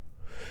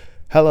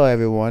Hello,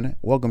 everyone.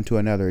 Welcome to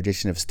another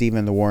edition of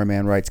Stephen the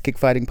Warman Writes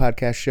Kickfighting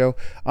podcast show.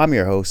 I'm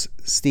your host,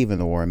 Stephen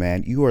the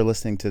Warman. You are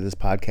listening to this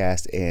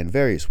podcast in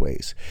various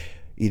ways.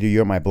 Either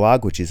you're my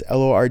blog, which is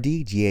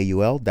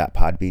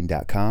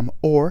lordgaul.podbean.com,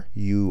 or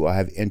you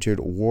have entered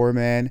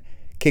Warman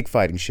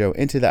Kickfighting Show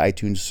into the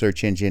iTunes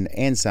search engine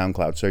and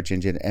SoundCloud search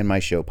engine, and my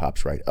show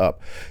pops right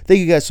up. Thank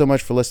you guys so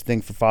much for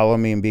listening, for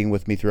following me and being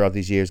with me throughout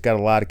these years. Got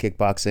a lot of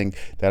kickboxing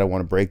that I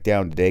want to break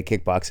down today,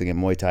 kickboxing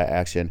and Muay Thai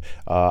action.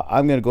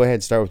 I'm going to go ahead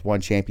and start with one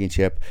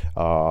championship.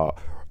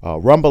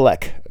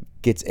 Rumbalek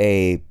gets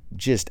a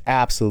just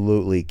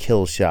absolutely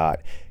kill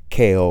shot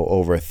KO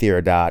over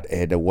Theodot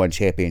in a one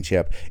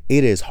championship.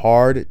 It is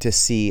hard to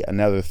see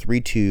another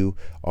 3-2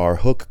 or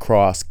hook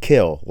cross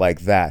kill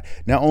like that.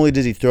 Not only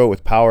does he throw it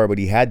with power, but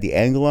he had the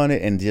angle on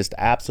it and just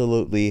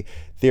absolutely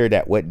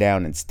Theodot went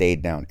down and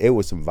stayed down. It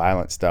was some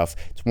violent stuff.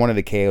 It's one of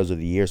the KOs of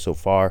the year so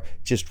far.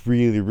 Just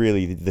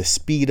really the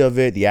speed of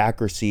it, the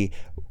accuracy,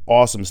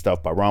 awesome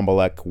stuff by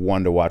Rumbalek.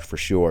 One to watch for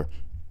sure.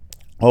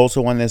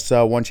 Also on this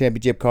one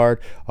championship card,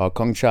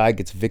 Kung Chai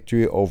gets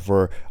victory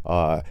over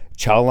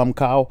Chalam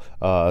Kao.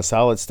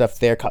 Solid stuff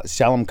there.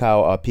 Chalam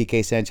Kao,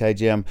 PK Sanchai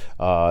Gym.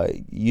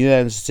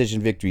 Unanimous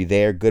decision victory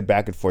there. Good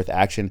back and forth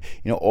action.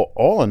 You know,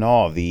 all in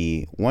all,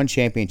 the one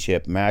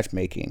championship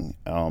matchmaking,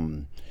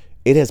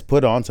 it has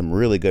put on some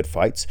really good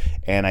fights.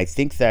 And I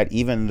think that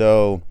even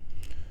though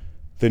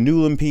the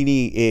new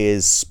Lumpini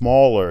is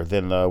smaller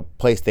than the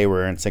place they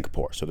were in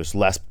Singapore, so there's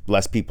less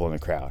people in the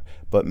crowd.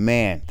 But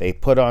man, they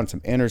put on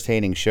some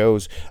entertaining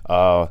shows.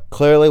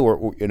 Clearly,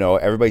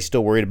 everybody's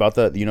still worried about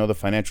the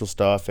financial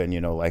stuff and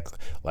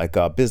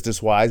like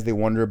business wise, they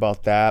wonder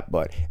about that.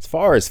 But as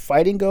far as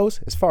fighting goes,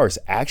 as far as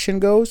action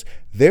goes,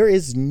 there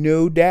is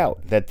no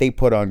doubt that they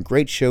put on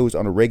great shows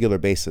on a regular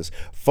basis.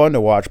 Fun to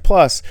watch.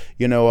 Plus,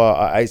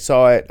 I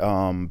saw it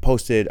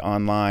posted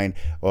online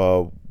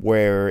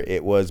where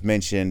it was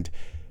mentioned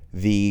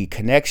the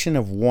connection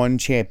of one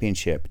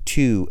championship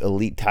to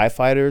elite Thai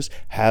fighters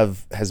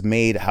has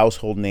made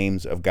household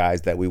names of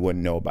guys that we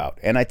wouldn't know about.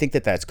 And I think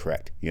that that's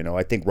correct.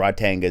 I think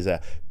Rodtang is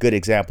a good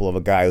example of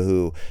a guy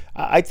who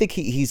I think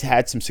he's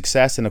had some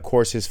success. And of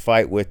course, his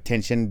fight with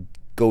Tenshin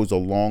goes a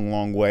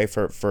long way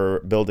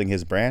for building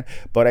his brand.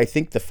 But I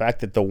think the fact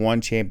that the one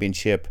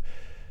championship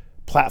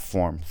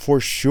platform for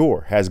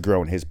sure has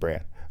grown his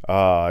brand.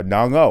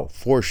 Nang-O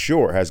for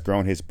sure has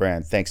grown his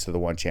brand thanks to the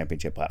one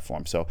championship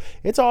platform. So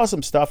it's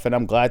awesome stuff, and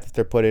I'm glad that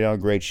they're putting on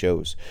great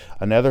shows.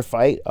 Another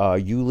fight,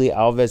 Yuli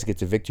Alves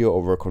gets a victory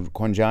over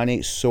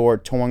Konjani Sor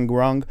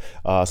Toangrung.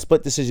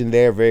 Split decision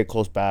there, very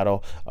close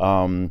battle.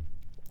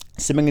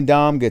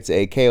 Simingandam gets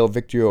a KO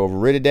victory over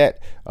Rididet.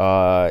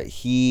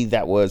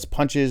 That was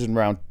punches in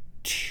round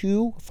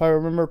 2, if I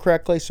remember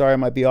correctly. Sorry, I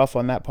might be off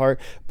on that part,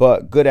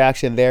 but good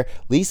action there.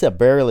 Lisa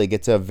barely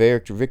gets a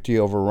victory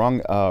over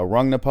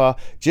Rungnapa.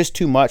 Just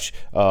too much.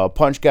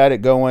 Punch got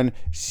it going.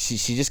 She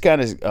just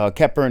kind of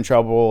kept her in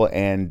trouble,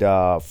 and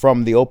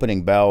from the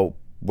opening bell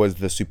was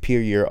the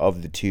superior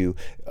of the two.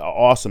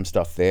 Awesome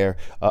stuff there.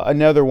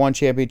 Another one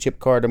championship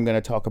card I'm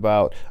going to talk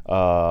about.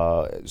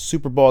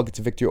 Super Bowl gets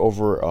a victory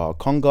over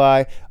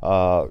Konglai.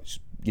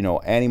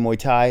 Annie Muay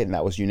Thai, and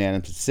that was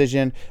unanimous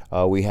decision.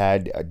 We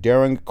had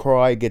Darren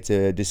Croy gets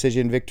a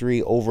decision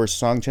victory over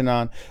Song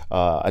Chanan.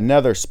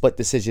 Another split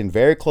decision,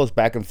 very close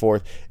back and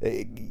forth.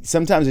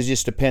 Sometimes it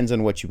just depends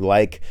on what you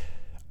like.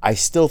 I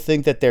still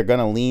think that they're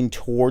going to lean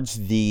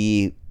towards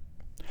the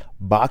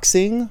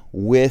boxing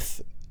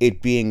with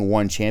it being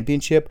one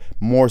championship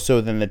more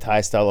so than the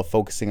Thai style of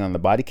focusing on the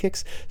body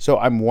kicks. So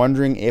I'm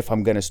wondering if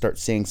I'm going to start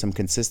seeing some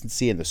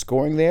consistency in the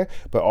scoring there.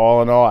 But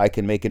all in all, I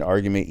can make an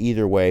argument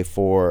either way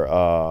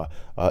for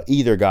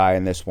either guy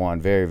in this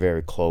one.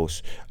 Very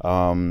close.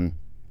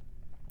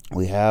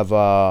 We have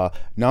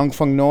Nong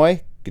Fung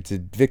Noi gets a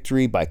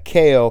victory by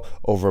KO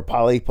over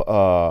Pali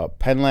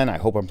Penlan. I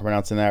hope I'm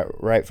pronouncing that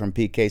right, from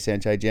PK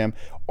Sanchai Gym.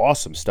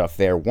 Awesome stuff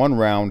there. One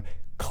round.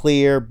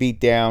 Clear,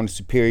 beatdown,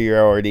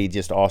 superiority,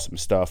 just awesome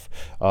stuff.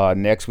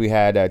 Next, we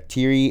had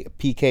Thierry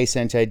PK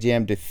Sanchai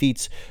Gym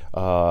defeats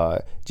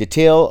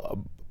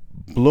Jatil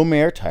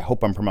Blumert. I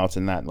hope I'm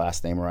pronouncing that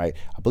last name right.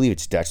 I believe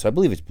it's Dutch, so I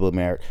believe it's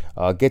Blumert.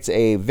 Gets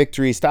a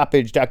victory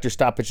stoppage, Dr.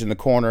 Stoppage in the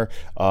corner.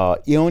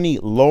 Ioni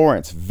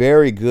Lawrence,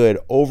 very good,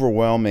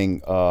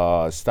 overwhelming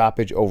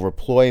stoppage over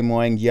Ploy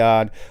Muang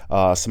Yad,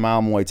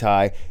 Samal Muay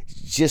Thai.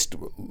 Just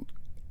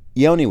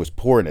Ioni was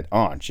pouring it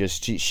on. She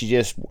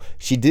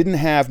didn't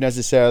have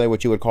necessarily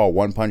what you would call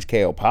one punch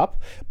KO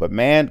pop, but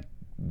man,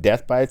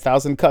 death by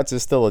 1,000 cuts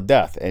is still a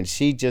death, and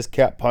she just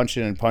kept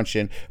punching and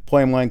punching.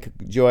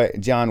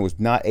 John was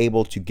not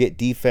able to get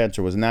defense,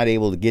 or was not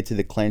able to get to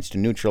the clinch to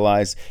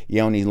neutralize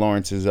Ioni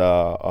Lawrence's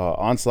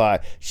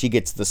onslaught. She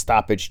gets the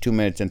stoppage 2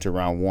 minutes into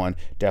round 1.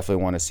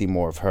 Definitely want to see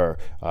more of her.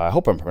 I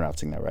hope I'm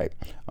pronouncing that right.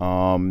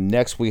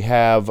 Next we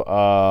have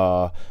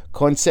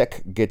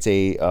Konsek gets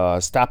a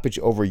stoppage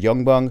over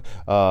Youngbung.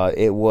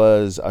 It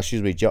was,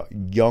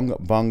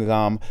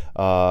 Youngbungam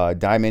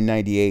Diamond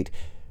 98.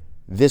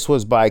 This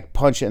was by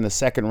punch in the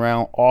second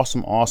round.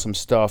 Awesome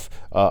stuff.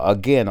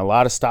 Again, a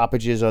lot of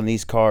stoppages on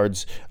these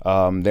cards.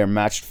 They're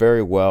matched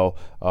very well.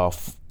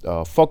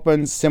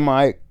 Folkman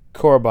Semi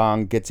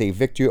Korban gets a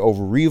victory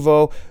over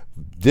Revo.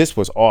 This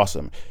was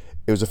awesome.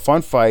 It was a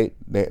fun fight.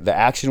 The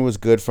action was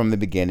good from the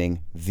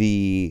beginning.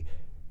 The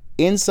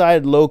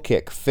inside low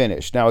kick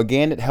finish. Now,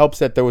 again, it helps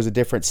that there was a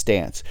different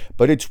stance,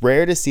 but it's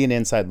rare to see an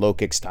inside low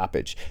kick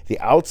stoppage. The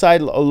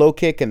outside low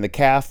kick and the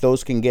calf,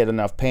 those can get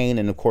enough pain,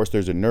 and of course,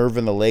 there's a nerve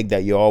in the leg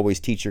that you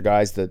always teach your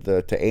guys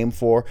to aim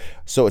for.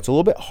 So it's a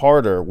little bit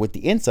harder with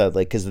the inside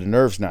leg because the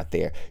nerve's not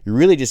there. You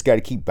really just got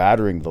to keep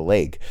battering the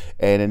leg.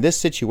 And in this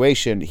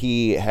situation,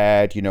 he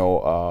had,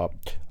 Forcam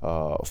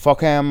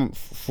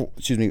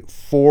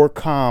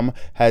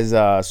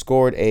has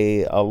scored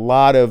a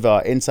lot of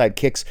inside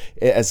kicks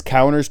as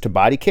counters to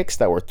body kicks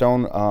that were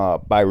thrown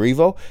by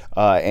Revo.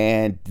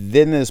 And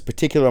then in this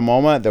particular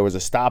moment, there was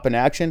a stop in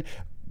action.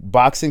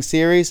 Boxing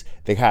series,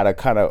 they had a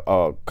kind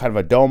of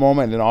a dull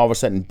moment, and then all of a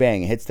sudden,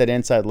 bang, it hits that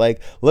inside leg.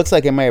 Looks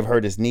like it may have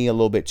hurt his knee a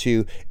little bit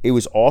too. It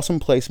was awesome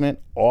placement,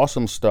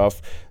 awesome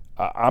stuff.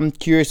 I'm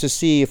curious to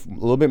see if a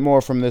little bit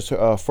more from this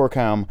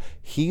Forcam.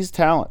 He's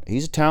talent.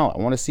 He's a talent.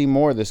 I want to see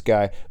more of this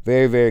guy.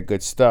 Very, very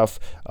good stuff.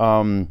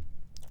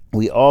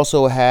 We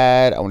also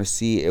had, I want to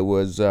see, it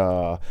was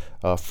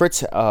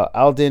Fritz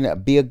Alden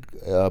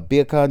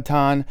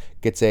Biakantan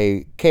gets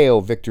a KO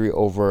victory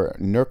over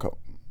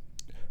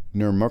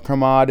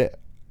Nurmurkamad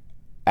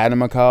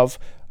Adamakov.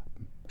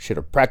 Should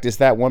have practiced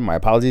that one. My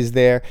apologies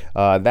there.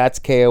 That's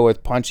KO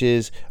with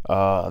punches.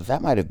 That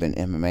might have been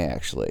MMA,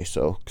 actually.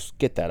 So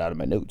get that out of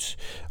my notes.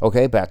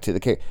 Okay, back to the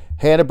KO.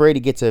 Hannah Brady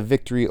gets a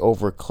victory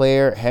over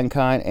Claire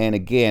Henkine. And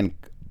again,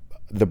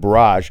 the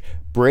barrage.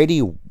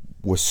 Brady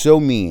was so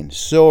mean,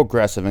 so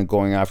aggressive in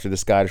going after the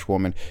Scottish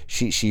woman.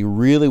 She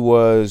really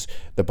was.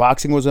 The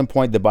boxing was on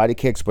point, the body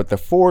kicks, but the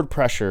forward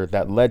pressure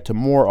that led to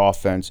more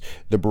offense.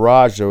 The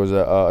barrage, there was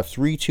a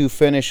 3-2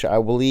 finish,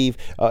 I believe.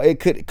 It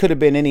could have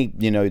been any,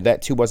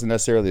 that two wasn't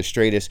necessarily the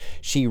straightest.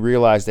 She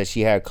realized that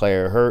she had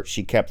Claire hurt.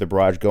 She kept the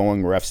barrage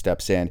going. Ref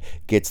steps in,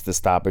 gets the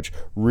stoppage.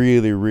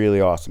 Really,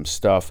 really awesome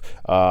stuff.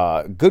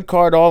 Good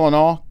card all in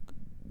all.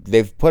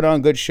 They've put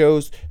on good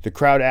shows. The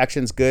crowd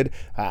action's good.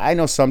 I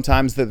know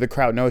sometimes the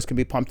crowd noise can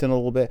be pumped in a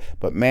little bit,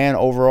 but man,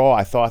 overall,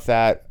 I thought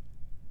that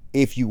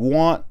if you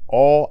want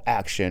all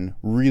action,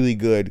 really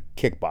good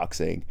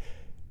kickboxing,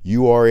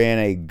 you are in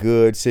a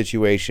good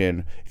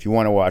situation. If you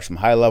want to watch some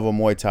high-level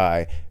Muay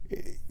Thai,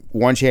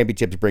 One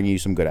Championship is bringing you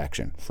some good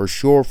action. For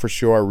sure,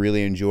 I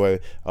really enjoy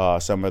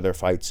some of their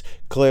fights.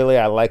 Clearly,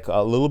 I like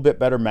a little bit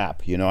better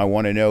map. I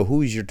want to know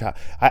who's your top.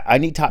 I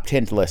need top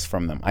 10 lists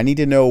from them. I need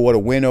to know what a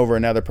win over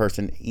another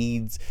person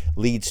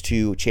leads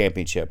to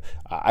championship.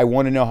 I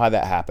want to know how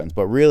that happens.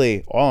 But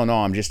really, all in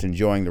all, I'm just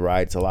enjoying the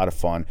ride. It's a lot of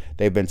fun.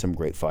 They've been some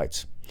great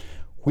fights.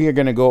 We are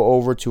going to go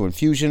over to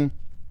Enfusion,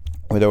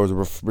 where there was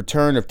a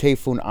return of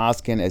Tayfun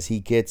Askin as he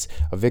gets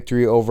a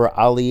victory over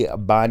Ali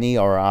Bani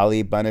or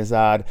Ali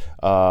Banizad.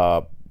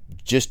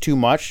 Just too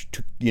much.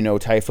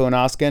 Tayfun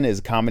Askin is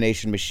a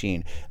combination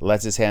machine.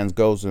 Lets his hands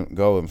go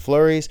in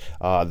flurries.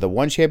 The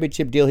one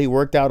championship deal he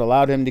worked out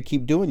allowed him to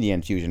keep doing the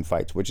Enfusion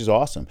fights, which is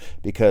awesome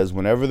because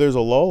whenever there's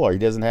a lull or he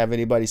doesn't have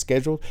anybody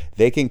scheduled,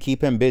 they can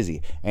keep him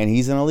busy. And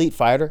he's an elite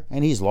fighter,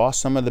 and he's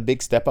lost some of the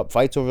big step-up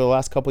fights over the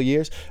last couple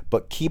years.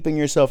 But keeping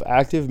yourself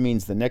active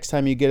means the next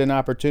time you get an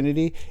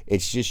opportunity,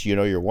 it's just,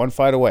 you're one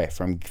fight away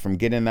from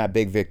getting that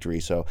big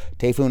victory. So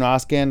Tayfun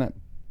Askin,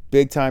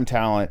 big-time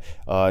talent.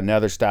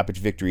 Another stoppage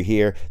victory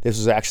here. This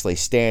was actually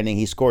standing.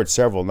 He scored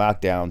several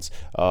knockdowns.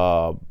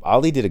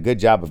 Ali did a good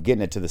job of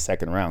getting it to the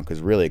second round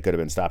because really it could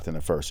have been stopped in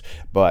the first.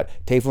 But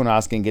Tayfun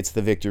Askin gets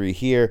the victory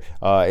here.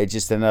 It's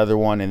just another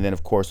one. And then,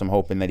 of course, I'm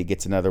hoping that he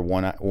gets another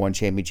one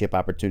championship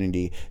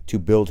opportunity to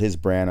build his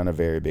brand on a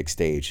very big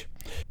stage.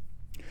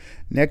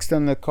 Next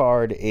on the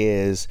card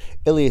is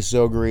Ilyas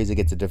Zogheres. He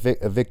gets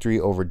a victory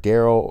over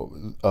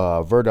Daryl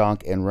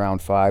Verdonk in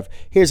round 5.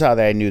 Here's how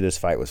I knew this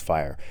fight was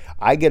fire.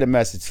 I get a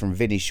message from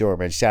Vinny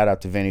Shorman. Shout out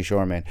to Vinny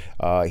Shorman.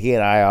 He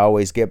and I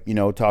always get,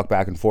 talk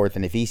back and forth.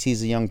 And if he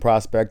sees a young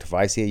prospect, if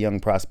I see a young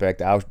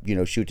prospect, I'll,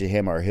 shoot to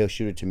him or he'll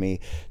shoot it to me.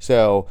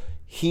 So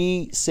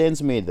he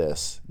sends me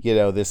this,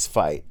 this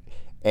fight.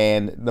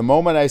 And the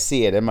moment I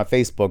see it in my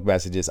Facebook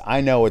messages,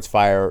 I know it's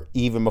fire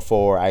even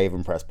before I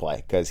even press play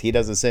because he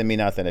doesn't send me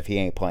nothing if he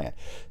ain't playing.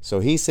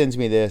 So he sends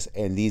me this,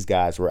 and these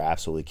guys were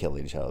absolutely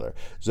killing each other.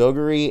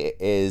 Zogheres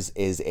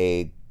is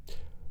a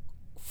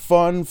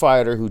fun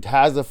fighter who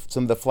has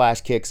some of the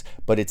flash kicks,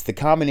 but it's the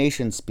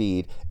combination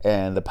speed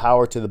and the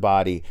power to the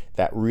body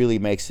that really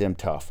makes him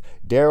tough.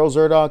 Daryl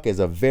Zerdonk is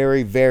a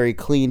very, very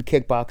clean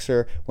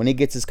kickboxer. When he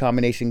gets his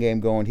combination game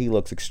going, he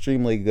looks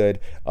extremely good.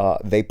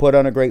 They put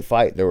on a great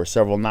fight. There were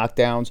several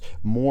knockdowns.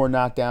 More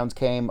knockdowns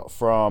came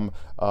from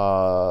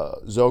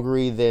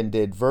Zogheres than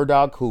did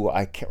Verdonk, who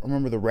I can't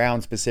remember the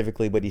round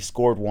specifically, but he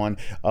scored one.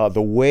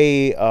 The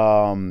way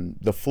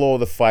the flow of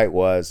the fight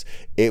was,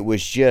 it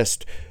was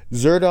just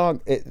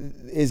Verdonk,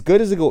 as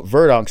good as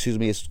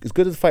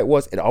the fight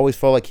was, it always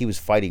felt like he was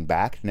fighting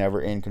back,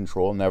 never in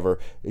control, never,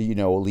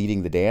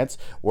 leading the dance.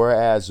 Whereas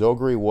whereas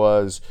Zoguri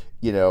was,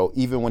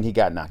 even when he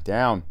got knocked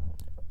down,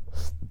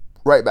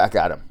 right back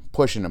at him,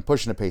 pushing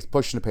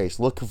the pace,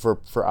 looking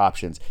for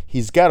options.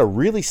 He's got a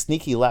really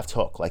sneaky left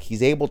hook. Like,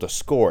 he's able to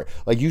score.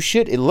 Like,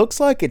 it looks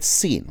like it's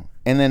seen.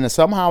 And then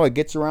somehow it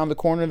gets around the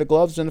corner of the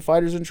gloves and the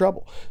fighter's in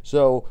trouble.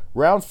 So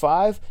round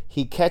 5,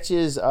 he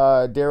catches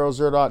Daryl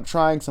Zerdonk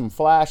trying some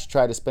flash,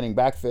 tried a spinning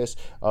back fist.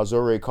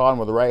 Zoguri caught him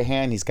with the right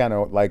hand. He's kind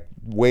of like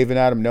waving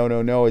at him,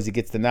 no, as he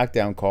gets the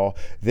knockdown call.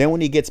 Then when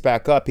he gets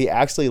back up, he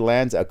actually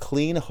lands a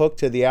clean hook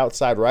to the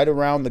outside right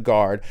around the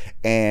guard.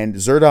 And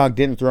Zerdonk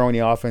didn't throw any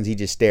offense. He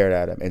just stared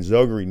at him. And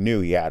Zoguri knew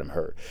he had him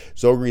hurt.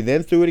 Zoguri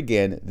then threw it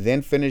again,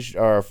 then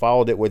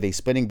followed it with a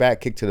spinning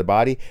back kick to the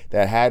body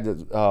that had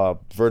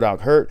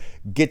Zerdonk hurt.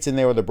 Gets in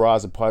there with a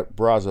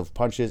barrage of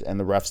punches, and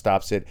the ref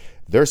stops it.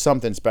 There's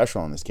something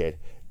special in this kid.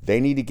 They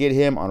need to get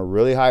him on a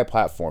really high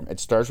platform. It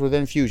starts with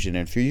Enfusion.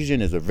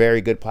 Enfusion is a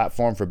very good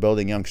platform for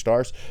building young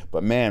stars.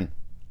 But, man,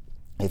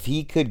 if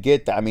he could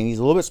get that, I mean, he's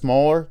a little bit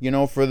smaller,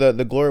 for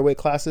the glory weight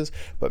classes.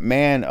 But,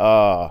 man,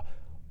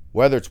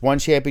 whether it's one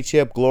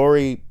championship,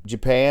 glory,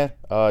 Japan,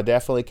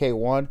 definitely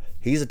K1,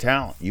 he's a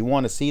talent. You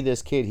want to see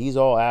this kid. He's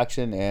all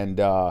action,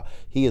 and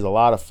he is a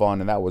lot of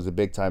fun, and that was a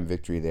big-time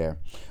victory there.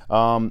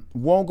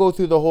 Won't go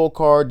through the whole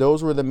card.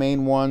 Those were the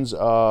main ones.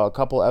 A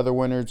couple other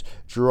winners.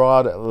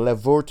 Gerard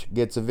Levoort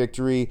gets a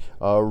victory.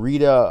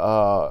 Rita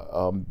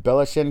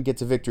Belashin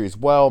gets a victory as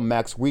well.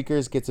 Max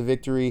Weekers gets a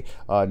victory.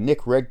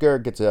 Nick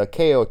Redger gets a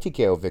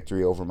TKO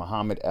victory over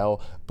Muhammad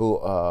El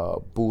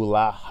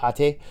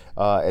Boulahate.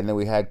 And then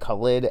we had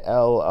Khalid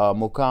El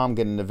Mukam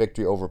getting the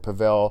victory over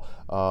Pavel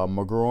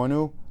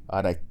Magronu.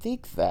 And I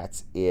think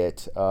that's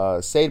it.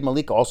 Said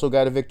Malik also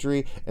got a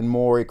victory, and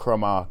Mori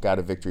Krama got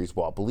a victory as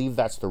well. I believe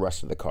that's the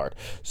rest of the card.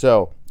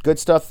 So, good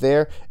stuff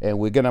there, and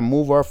we're going to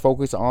move our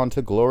focus on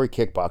to Glory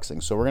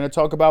Kickboxing. So we're going to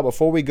talk about,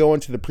 before we go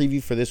into the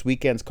preview for this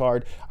weekend's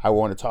card, I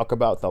want to talk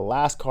about the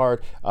last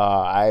card.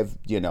 I've,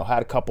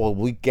 had a couple of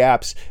week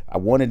gaps. I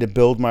wanted to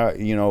build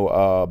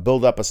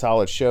up a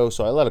solid show,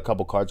 so I let a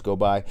couple cards go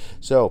by.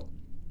 So,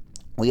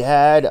 we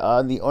had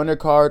on the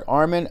undercard,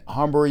 Armin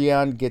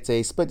Hamburyan gets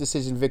a split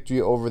decision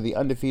victory over the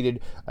undefeated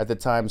at the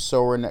time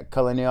Soren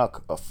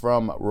Kaliniuk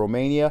from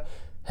Romania.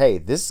 Hey,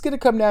 this is going to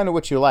come down to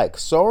what you like.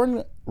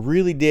 Soren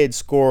really did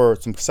score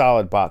some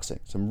solid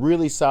boxing, some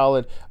really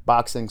solid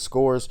boxing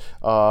scores.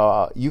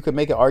 You could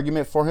make an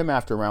argument for him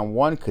after round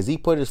 1 because he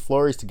put his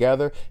flurries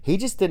together. He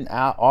just didn't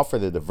offer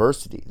the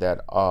diversity that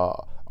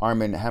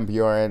Armin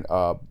Hamburyan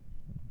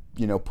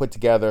put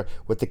together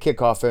with the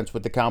kick offense,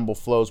 with the combo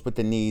flows, with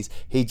the knees.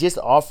 He just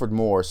offered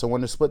more. So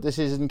when the split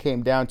decision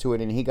came down to it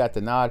and he got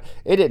the nod,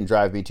 it didn't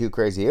drive me too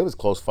crazy. It was a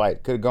close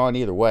fight. Could have gone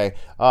either way.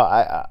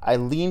 I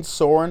leaned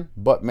Soren,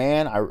 but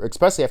man,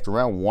 especially after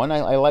round 1,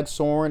 I liked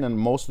Soren, and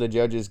most of the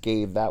judges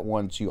gave that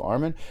one to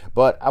Armin.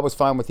 But I was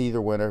fine with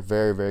either winner.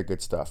 Very, very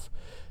good stuff.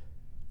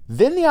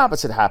 Then the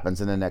opposite happens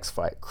in the next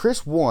fight.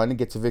 Chris One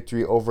gets a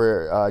victory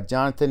over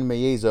Jonathan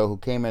Mayezo, who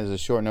came in as a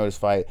short notice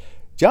fight.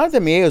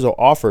 Jonathan Mayezo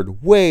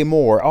offered way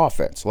more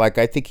offense. Like,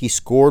 I think he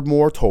scored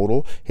more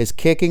total. His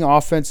kicking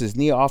offense, his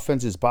knee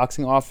offense, his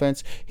boxing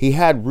offense, he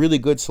had really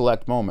good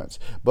select moments.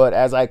 But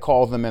as I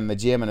call them in the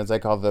gym, and as I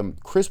call them,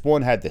 Chris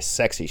One had the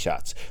sexy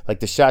shots. Like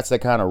the shots that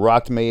kind of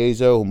rocked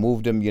Mayezo, who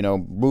moved him,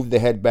 moved the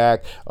head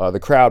back, the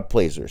crowd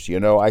pleasers.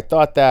 I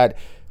thought that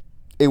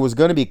it was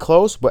going to be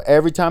close, but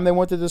every time they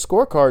went to the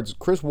scorecards,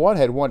 Chris One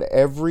had won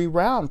every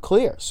round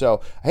clear. So,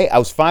 hey, I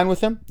was fine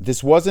with him.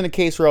 This wasn't a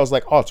case where I was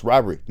like, oh, it's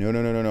robbery.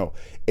 No.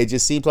 It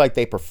just seemed like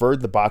they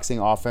preferred the boxing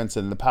offense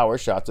and the power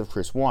shots of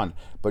Chris One.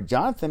 But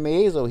Jonathan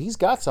Mayezo, he's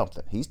got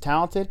something. He's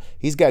talented.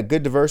 He's got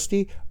good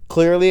diversity.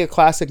 Clearly a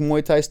classic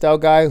Muay Thai style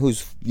guy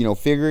who's,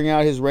 figuring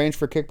out his range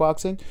for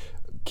kickboxing.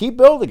 Keep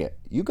building it.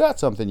 You got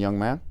something, young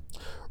man.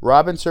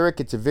 Robin Surik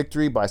gets a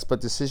victory by split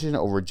decision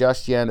over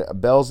Justyan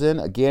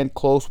Belzin. Again,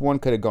 close one,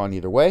 could have gone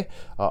either way.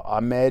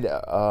 Ahmed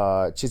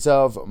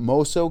Chizov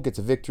Moso gets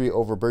a victory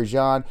over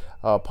Berjan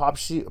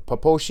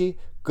Paposhi.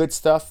 Good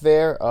stuff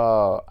there.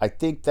 I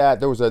think that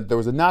there was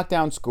a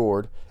knockdown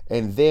scored,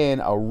 and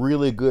then a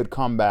really good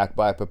comeback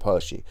by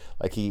Paposhi.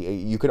 Like,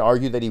 you could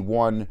argue that he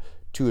won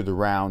 2 of the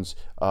rounds.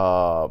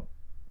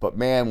 But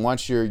man,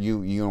 once you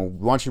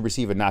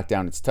receive a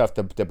knockdown, it's tough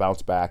to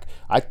bounce back.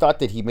 I thought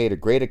that he made a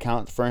great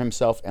account for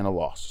himself and a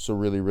loss. So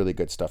really, really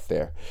good stuff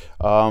there.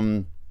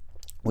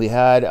 We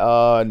had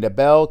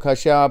Nabel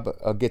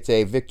Kashab gets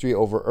a victory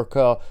over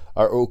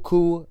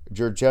Oku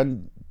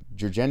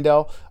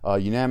Jurgendel,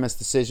 unanimous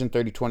decision,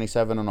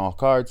 30-27 on all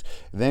cards.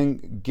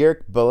 Then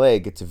Gerik Ballet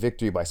gets a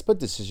victory by split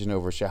decision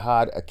over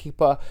Shahad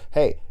Akipa.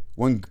 Hey,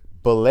 when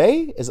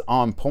Ballet is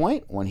on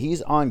point, when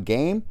he's on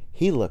game,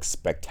 he looks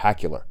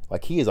spectacular.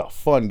 Like, he is a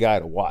fun guy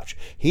to watch.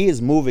 He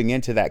is moving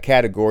into that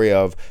category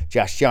of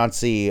Josh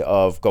Johnson,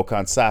 of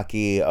Gokhan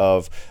Saki,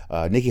 of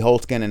Nicky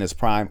Holtzkin in his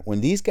prime.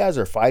 When these guys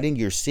are fighting,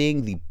 you're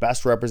seeing the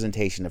best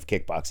representation of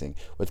kickboxing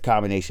with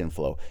combination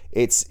flow.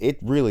 It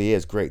really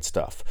is great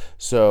stuff.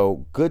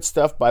 So good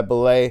stuff by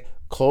Belay.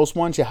 Close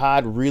one.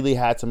 Jihad really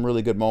had some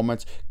really good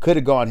moments. Could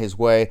have gone his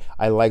way.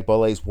 I like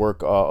Belay's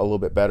work a little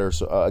bit better.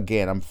 So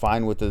again, I'm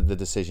fine with the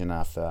decision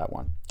after that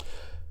one.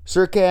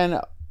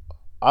 Serkan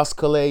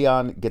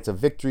Oskalayan gets a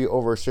victory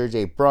over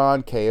Sergey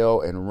Braun, KO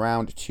in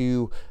round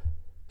 2.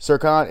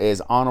 Serkan is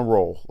on a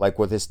roll. Like,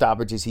 with his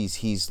stoppages,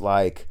 he's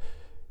like,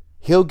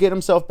 he'll get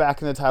himself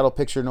back in the title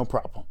picture, no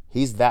problem.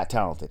 He's that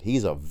talented.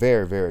 He's a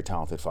very, very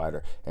talented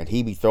fighter, and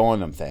he be throwing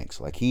them things.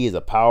 Like, he is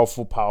a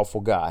powerful, powerful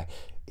guy.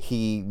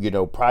 He,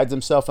 prides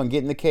himself on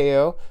getting the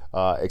KO.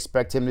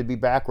 Expect him to be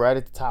back right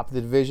at the top of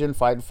the division,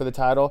 fighting for the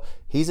title.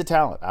 He's a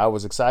talent. I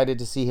was excited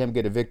to see him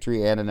get a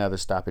victory and another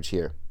stoppage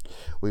here.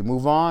 We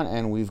move on,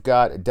 and we've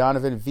got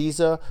Donovan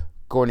Visa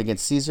going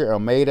against Cesar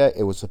Almeida.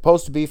 It was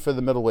supposed to be for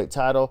the middleweight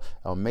title.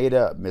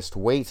 Almeida missed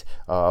weight.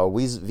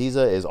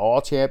 Visa is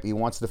all champ. He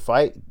wants to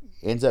fight.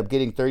 Ends up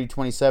getting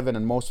 30-27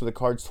 and most of the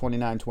cards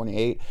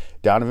 29-28.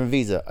 Donovan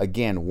Visa,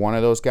 again, one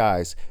of those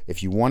guys.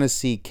 If you want to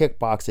see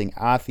kickboxing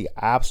at the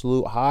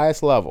absolute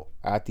highest level,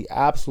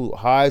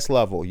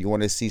 you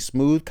want to see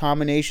smooth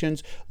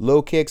combinations,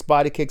 low kicks,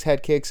 body kicks,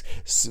 head kicks,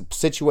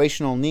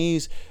 situational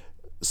knees,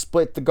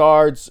 split the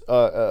guards,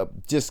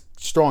 just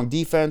strong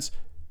defense.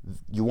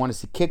 You want to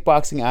see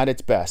kickboxing at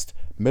its best.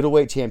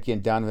 Middleweight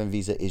champion Donovan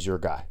Visa is your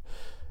guy.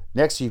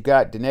 Next, you've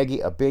got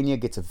Denegi Abenya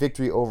gets a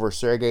victory over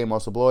Sergey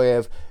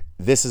Mosabloyev.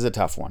 This is a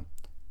tough one.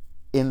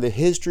 In the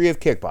history of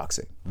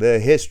kickboxing,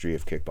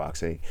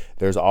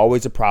 there's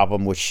always a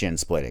problem with shin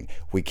splitting.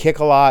 We kick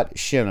a lot,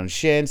 shin on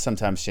shin.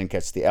 Sometimes shin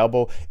catches the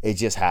elbow. It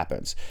just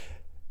happens.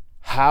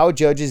 How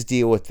judges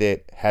deal with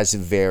it has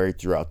varied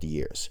throughout the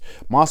years.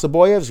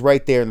 Mosabloyev's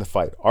right there in the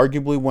fight,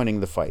 arguably winning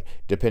the fight,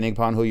 depending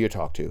upon who you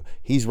talk to.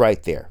 He's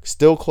right there.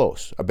 Still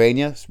close.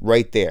 Abenya's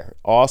right there.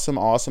 Awesome,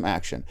 awesome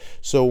action.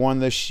 So when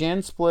the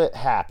shin split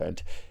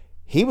happened,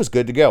 he was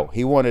good to go.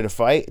 He wanted to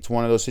fight. It's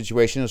one of those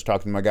situations. I was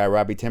talking to my guy,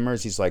 Robbie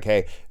Timmers. He's like,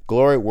 hey,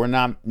 Glory, we're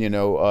not,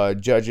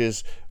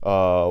 judges.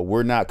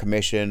 We're not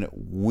commission.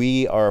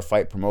 We are a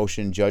fight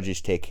promotion. Judges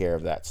take care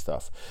of that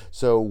stuff.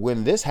 So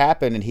when this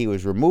happened and he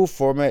was removed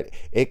from it,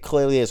 it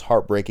clearly is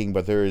heartbreaking,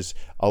 but there's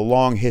a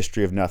long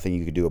history of nothing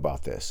you could do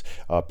about this.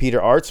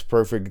 Peter Arts,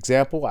 perfect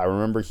example. I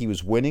remember he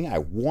was winning. I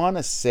want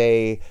to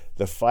say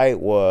the fight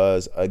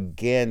was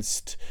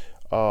against...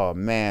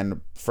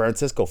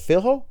 Francisco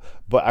Filho,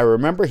 but I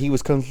remember he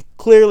was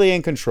clearly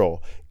in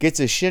control. Gets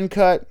his shin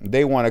cut.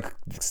 They want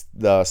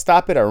to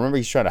stop it. I remember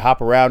he's trying to hop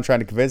around,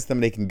 trying to convince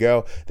them they can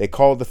go. They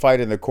called the fight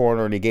in the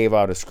corner, and he gave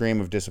out a scream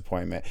of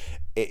disappointment.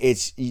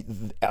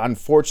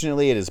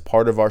 Unfortunately, it is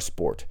part of our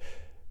sport.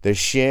 The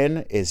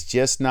shin is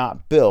just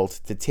not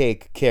built to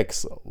take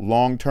kicks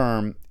long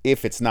term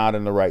if it's not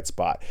in the right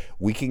spot.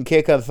 We can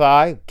kick a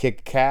thigh, kick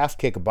a calf,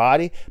 kick a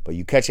body, but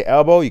you catch an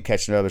elbow, you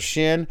catch another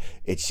shin.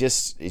 It's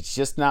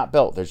just not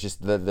built. There's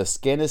just the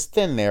skin is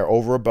thin there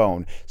over a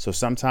bone, so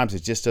sometimes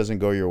it just doesn't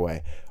go your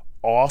way.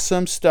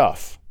 Awesome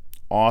stuff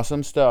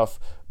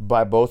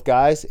by both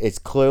guys. It's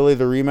clearly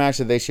the rematch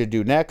that they should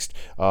do next.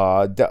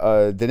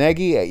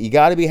 Denegi, you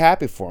got to be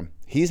happy for him.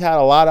 He's had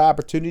a lot of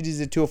opportunities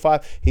at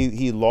 205.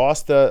 He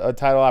lost a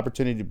title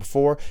opportunity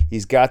before.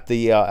 He's got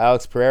the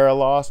Alex Pereira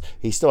loss.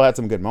 He still had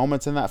some good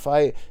moments in that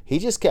fight. He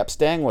just kept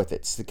staying with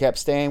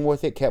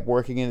it. Kept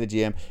working in the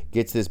gym.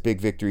 Gets this big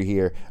victory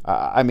here.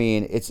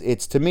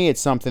 It's to me, it's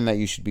something that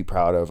you should be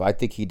proud of. I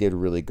think he did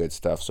really good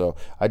stuff. So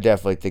I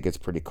definitely think it's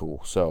pretty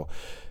cool. So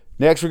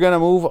next, we're going to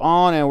move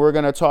on, and we're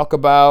going to talk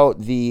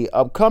about the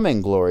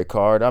upcoming Glory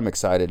card. I'm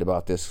excited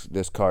about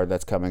this card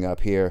that's coming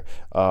up here.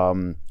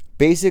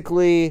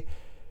 Basically,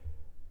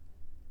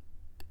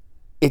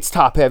 it's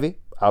top heavy.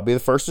 I'll be the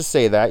first to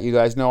say that. You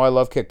guys know I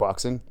love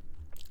kickboxing.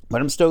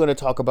 But I'm still going to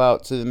talk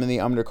about some of the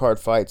undercard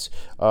fights.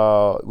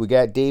 We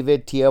got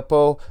David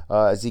Tiopo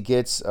as he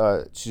gets,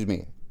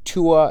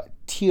 Tua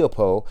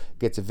Tiopo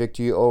gets a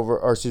victory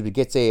over,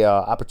 gets a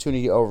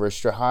opportunity over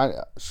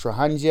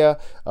Strahanja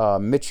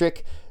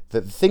Mitrick.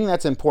 The thing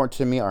that's important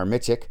to me, or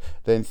Michik,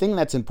 the thing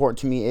that's important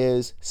to me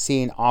is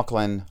seeing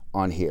Auckland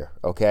on here,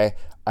 okay?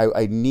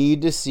 I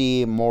need to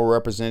see more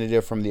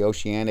representative from the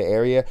Oceania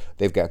area.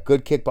 They've got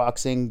good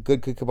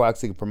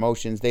kickboxing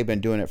promotions. They've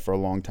been doing it for a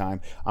long time.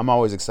 I'm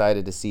always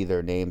excited to see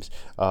their names.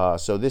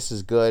 So this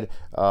is good.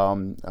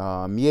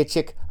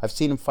 Miechik, I've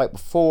seen him fight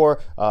before.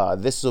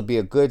 This will be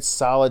a good,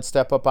 solid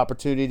step-up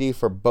opportunity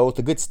for both,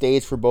 a good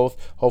stage for both.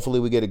 Hopefully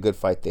we get a good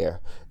fight there.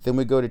 Then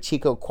we go to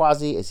Chico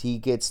Quasi as he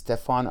gets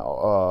Stefan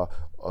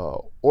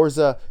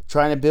Orza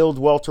trying to build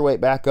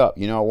welterweight back up.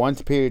 At one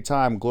period of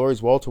time,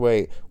 Glory's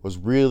welterweight was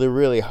really,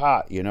 really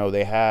hot.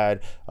 They had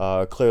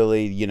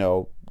clearly,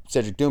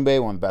 Cedric Doumbé,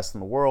 one of the best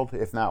in the world,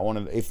 if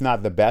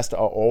not the best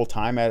all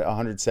time at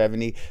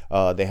 170.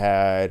 They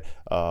had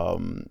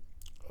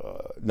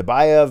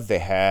Nabayev. They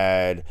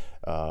had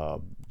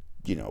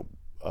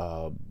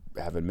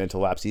having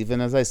mental lapse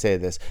even as I say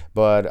this,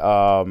 but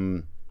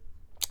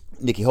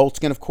Nikki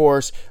Holtzkin, of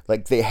course,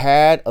 like they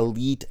had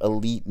elite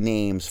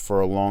names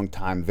for a long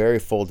time, very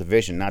full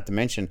division, not to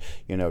mention,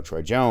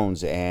 Troy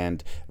Jones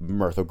and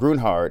Myrtle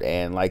Grunhard,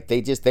 and like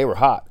they were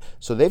hot.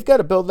 So they've got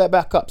to build that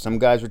back up. Some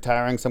guys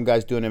retiring, some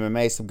guys doing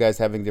MMA, some guys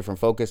having different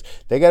focus.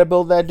 They got to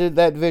build that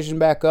division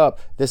back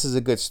up. This is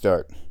a good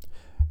start.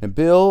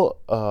 Nabil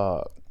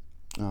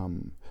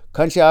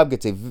Kunchab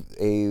gets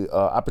a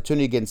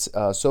opportunity against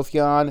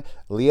Sofian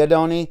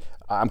Liadoni.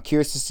 I'm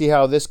curious to see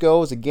how this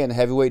goes. Again,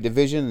 heavyweight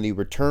division, the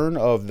return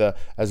of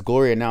as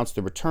Glory announced,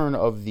 the return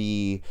of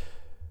the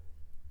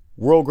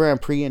World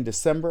Grand Prix in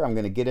December. I'm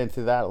going to get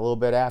into that a little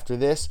bit after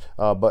this.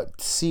 But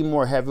to see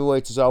more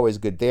heavyweights is always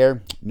good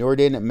there.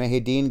 Nordin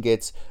Mehedin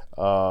gets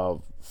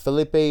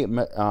Felipe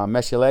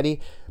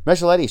Mescialetti.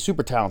 Mescialetti is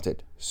super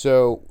talented,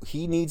 so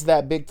he needs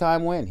that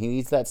big-time win. He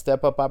needs that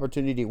step-up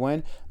opportunity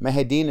win.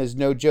 Mehedin is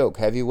no joke.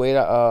 Heavyweight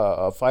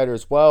fighter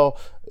as well.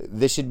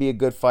 This should be a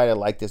good fight. I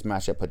like this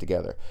matchup put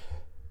together.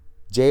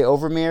 Jay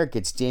Overmeer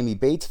gets Jamie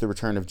Bates, the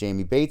return of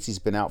Jamie Bates. He's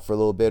been out for a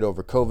little bit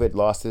over COVID,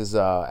 lost his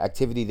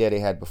activity that he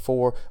had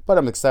before, but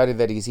I'm excited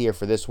that he's here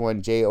for this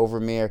one. Jay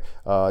Overmeer,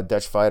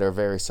 Dutch fighter,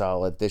 very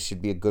solid. This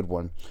should be a good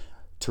one.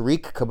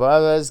 Tariq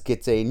Cabales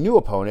gets a new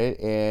opponent,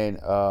 and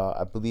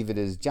I believe it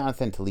is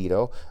Jonathan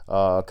Toledo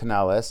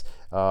Canales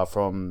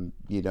from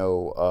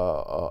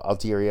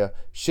Algeria.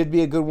 Should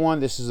be a good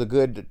one. This is a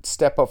good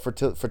step up for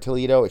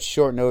Toledo. It's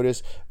short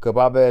notice.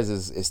 Cabales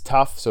is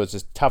tough, so it's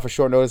as tough a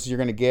short notice as you're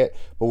going to get,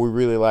 but we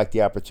really like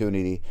the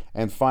opportunity.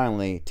 And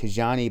finally,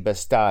 Tijani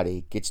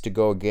Beztati gets to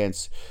go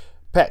against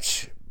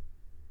Petch,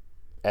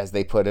 as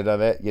they put it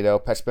on it,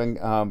 Petch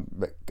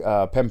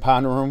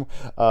Pempanrum.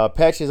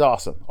 Petch is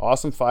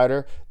awesome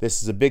fighter.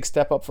 This is a big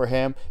step up for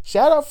him.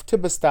 Shout out to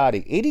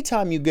Bestati.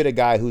 Anytime you get a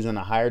guy who's in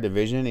a higher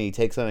division and he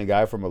takes on a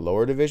guy from a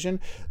lower division,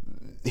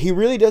 he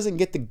really doesn't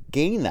get to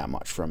gain that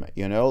much from it,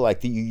 Like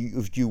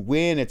if you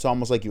win, it's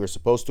almost like you were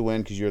supposed to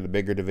win because you're the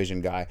bigger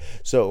division guy.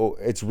 So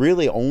it's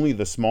really only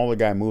the smaller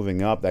guy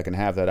moving up that can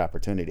have that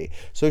opportunity.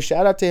 So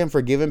shout out to him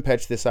for giving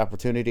Petch this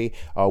opportunity.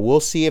 We'll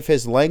see if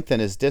his length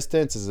and his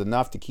distance is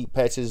enough to keep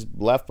Petch's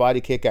left body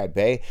kick at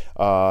bay.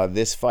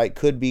 This fight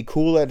could be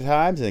cool at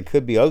times and it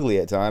could be ugly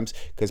at times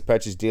because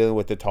Petch is dealing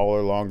with the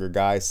taller, longer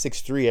guy.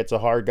 6'3", it's a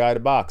hard guy to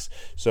box.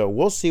 So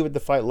we'll see what the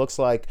fight looks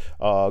like.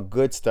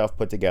 Good stuff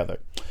put together.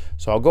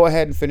 So I'll go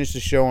ahead and finish the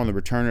show on the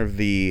return of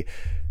the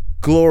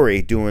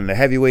Glory doing the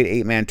heavyweight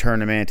 8-man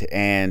tournament.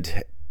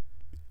 And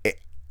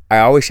I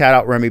always shout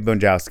out Remy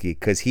Bonjowski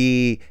because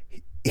he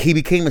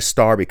became a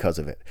star because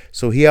of it.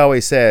 So he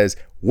always says,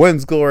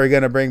 when's Glory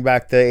going to bring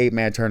back the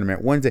 8-man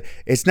tournament?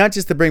 It's not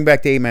just to bring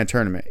back the 8-man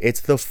tournament.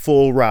 It's the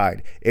full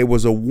ride. It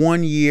was a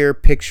 1-year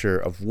picture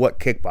of what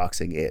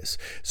kickboxing is.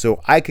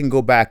 So I can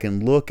go back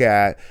and look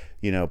at,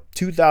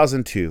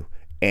 2002.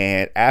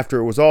 And after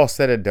it was all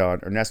said and done,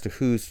 Ernesto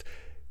Hoost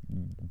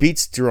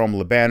beats Jerome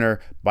LeBanner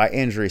by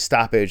injury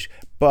stoppage,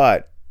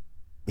 but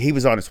he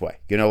was on his way.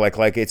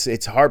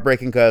 It's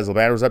heartbreaking because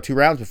LeBanner was up 2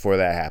 rounds before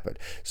that happened.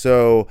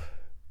 So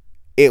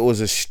it was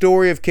a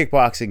story of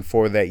kickboxing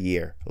for that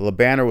year.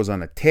 LeBanner was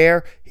on a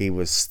tear. He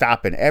was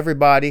stopping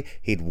everybody.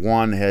 He'd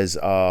won his,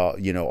 all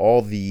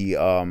the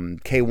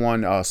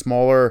K1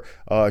 smaller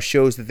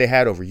shows that they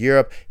had over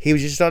Europe. He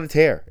was just on a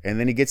tear. And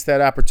then he gets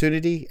that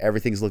opportunity.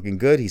 Everything's looking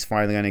good. He's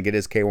finally going to get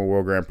his K1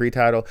 World Grand Prix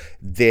title.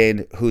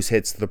 Then Hus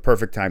hits the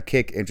perfect time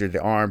kick, injured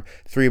the arm.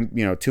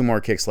 2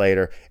 more kicks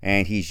later,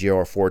 and he's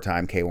your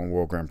 4-time K1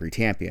 World Grand Prix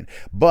champion.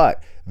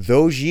 But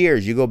those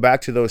years, you go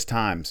back to those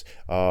times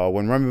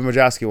when Remy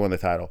Bonjowski won the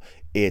title.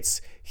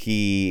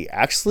 He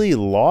actually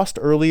lost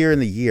earlier in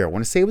the year. I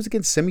want to say it was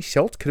against Semi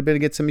Schultz. Could have been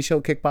against Semi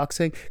Schultz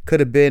Kickboxing. Could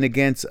have been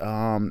against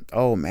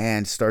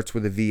starts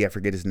with a V. I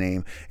forget his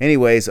name.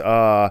 Anyways,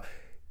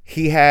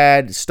 he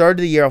had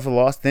started the year off a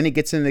loss. Then he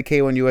gets into the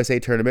K1 USA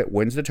tournament,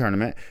 wins the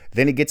tournament.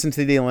 Then he gets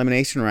into the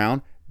elimination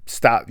round.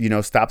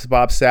 Stops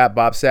Bob Sapp.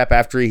 Bob Sapp,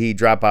 after he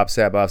dropped Bob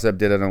Sapp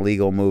did an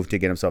illegal move to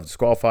get himself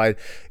disqualified.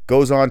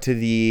 Goes on to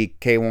the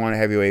K1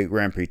 Heavyweight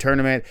Grand Prix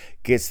tournament,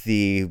 gets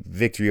the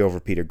victory over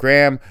Peter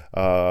Graham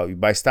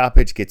by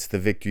stoppage, gets the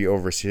victory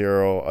over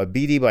Cyril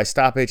Abidi by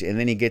stoppage, and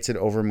then he gets it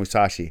over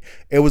Musashi.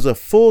 It was a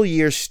full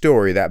year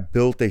story that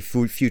built a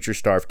future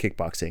star of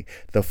kickboxing.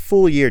 The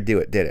full year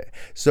did it.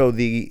 So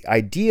the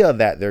idea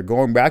that they're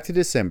going back to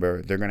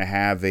December, they're going to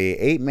have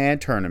a 8-man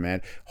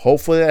tournament,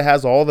 hopefully that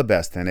has all the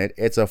best in it.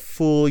 It's a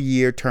full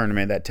year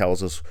tournament that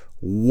tells us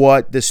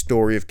what the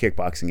story of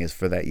kickboxing is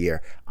for that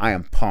year. I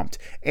am pumped.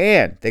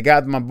 And they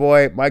got my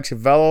boy Mike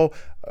Chavello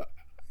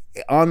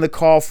on the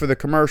call for the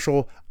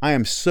commercial. I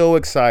am so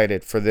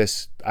excited for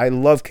this. I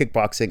love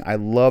kickboxing. I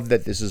love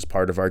that this is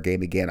part of our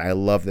game again. I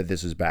love that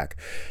this is back.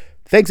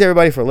 Thanks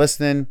everybody for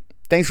listening.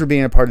 thanks for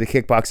being a part of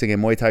the kickboxing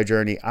and Muay Thai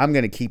journey. I'm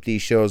going to keep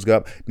these shows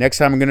up. Next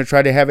time, I'm going to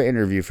try to have an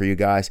interview for you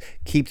guys.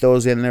 Keep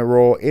those in their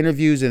role,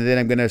 interviews, and then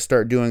I'm going to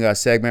start doing a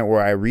segment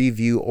where I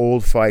review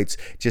old fights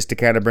just to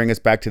kind of bring us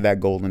back to that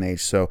golden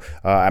age. So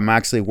I'm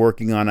actually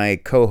working on a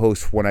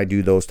co-host when I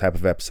do those type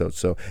of episodes.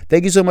 So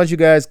thank you so much, you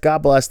guys. God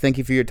bless. Thank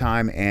you for your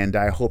time, and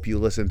I hope you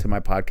listen to my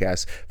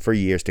podcast for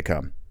years to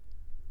come.